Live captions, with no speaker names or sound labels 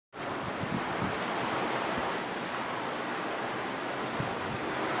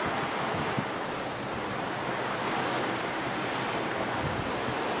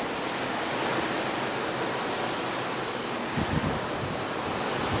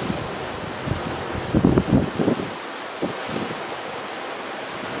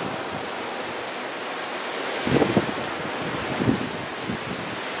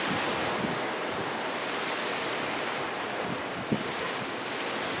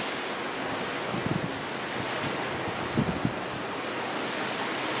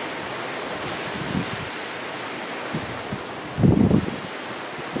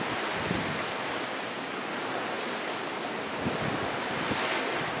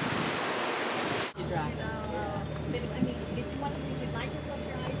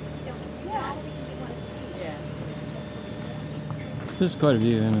This is quite a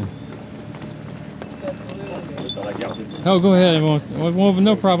view, isn't it? Oh, go ahead. It won't,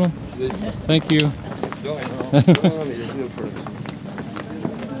 no problem. Thank you.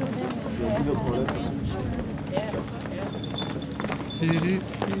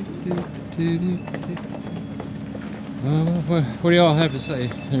 What do y'all have to say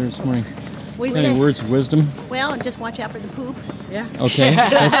here this morning? Any words of wisdom? Well, just watch out for the poop. Yeah. Okay,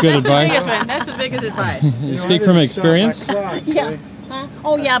 that's good advice. That's the biggest advice. You speak from experience? Yeah. Huh?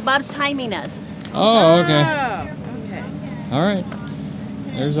 Oh, yeah, Bob's timing us. Oh, okay. Okay. All right.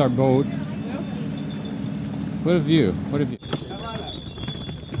 There's our boat. What a view. What a view.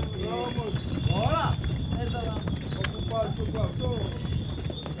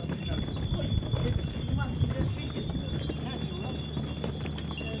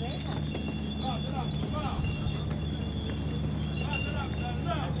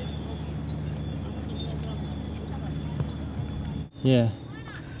 Yeah.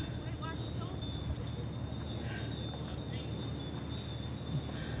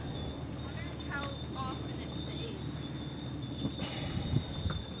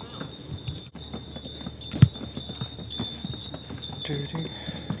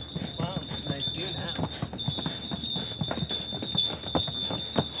 Wow, nice view now.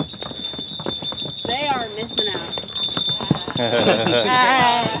 They are missing out.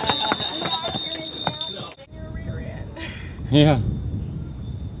 Yeah.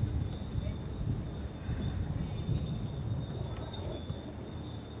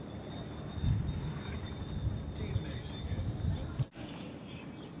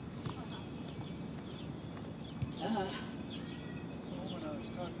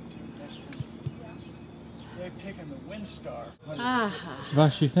 They've taken the wind star.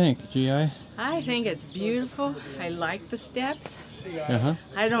 What do you think, GI? I think it's beautiful. I like the steps. Uh-huh.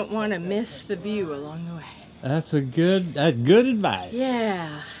 I don't want to miss the view along the way. That's good advice.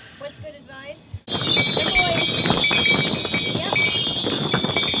 Yeah. What's good advice? Good boy. Yep.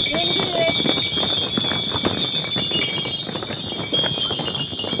 Doing good.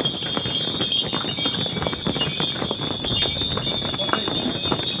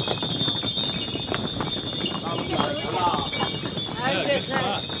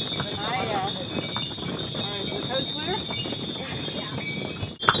 Is the coast clear?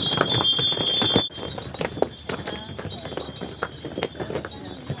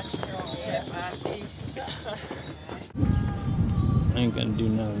 I ain't gonna do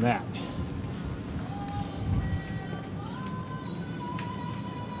none of that.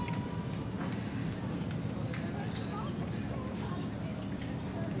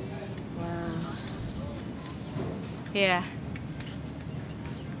 Wow. Yeah.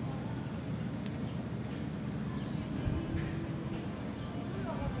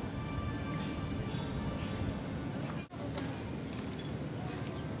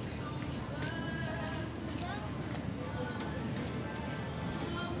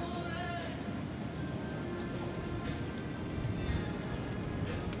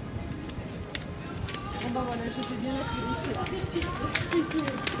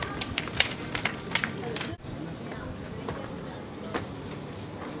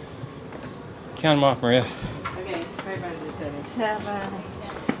 Count them off, Maria. Okay, 577,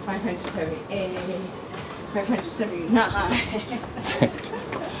 578, 579.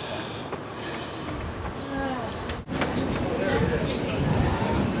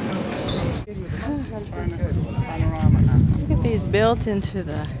 Look at these built into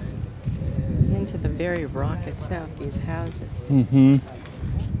the very rock itself, these houses. Mm-hmm.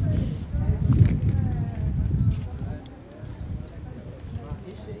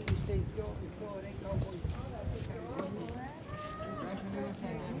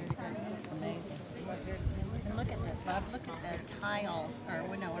 It's amazing. And look at that, Bob. Look at that tile,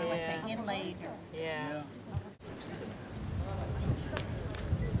 or no, what do I say? Inlaid. Yeah.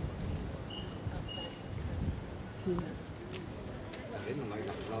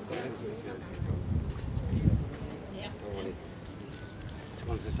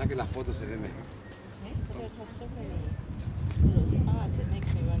 Cuando se saque la foto se ve mejor. But it has so many little spots, it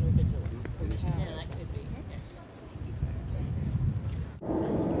makes me wonder if it's a hotel. Yeah, that could be.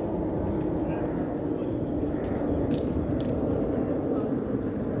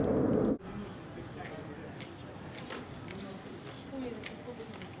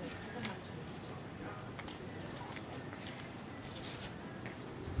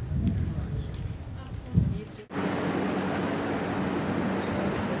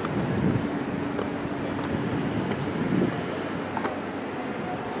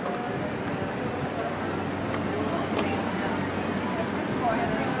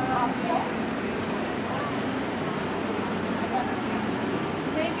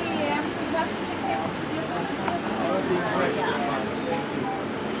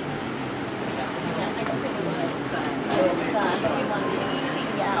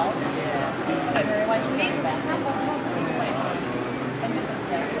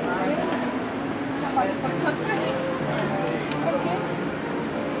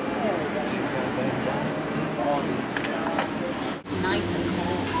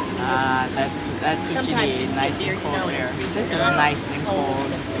 That's what Sometimes you you need, get nice there, and you cold know air. it's This is nice and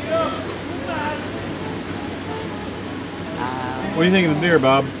cold. What do you think of the beer,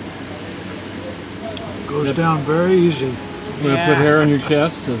 Bob? Goes down very easy. Will it put hair on your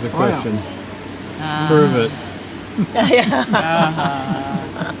chest? Is the question. Prove it.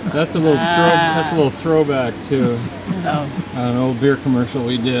 That's a little that's a little throwback to an old beer commercial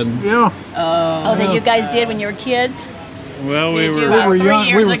we did. Yeah. Oh, that you guys did when you were kids? Well, we were We were young.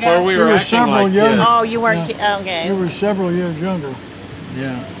 years ago. we were acting several like years. kids. Oh, you weren't. Okay. We were several years younger.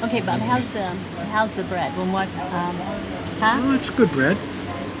 Yeah. Okay, Bob. How's the bread? When what? Oh, it's good bread.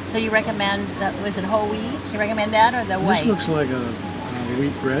 So you recommend that? Was it whole wheat? You recommend that or the This white? looks like a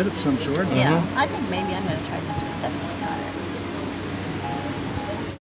wheat bread of some sort. Yeah, I think maybe I'm going to try this with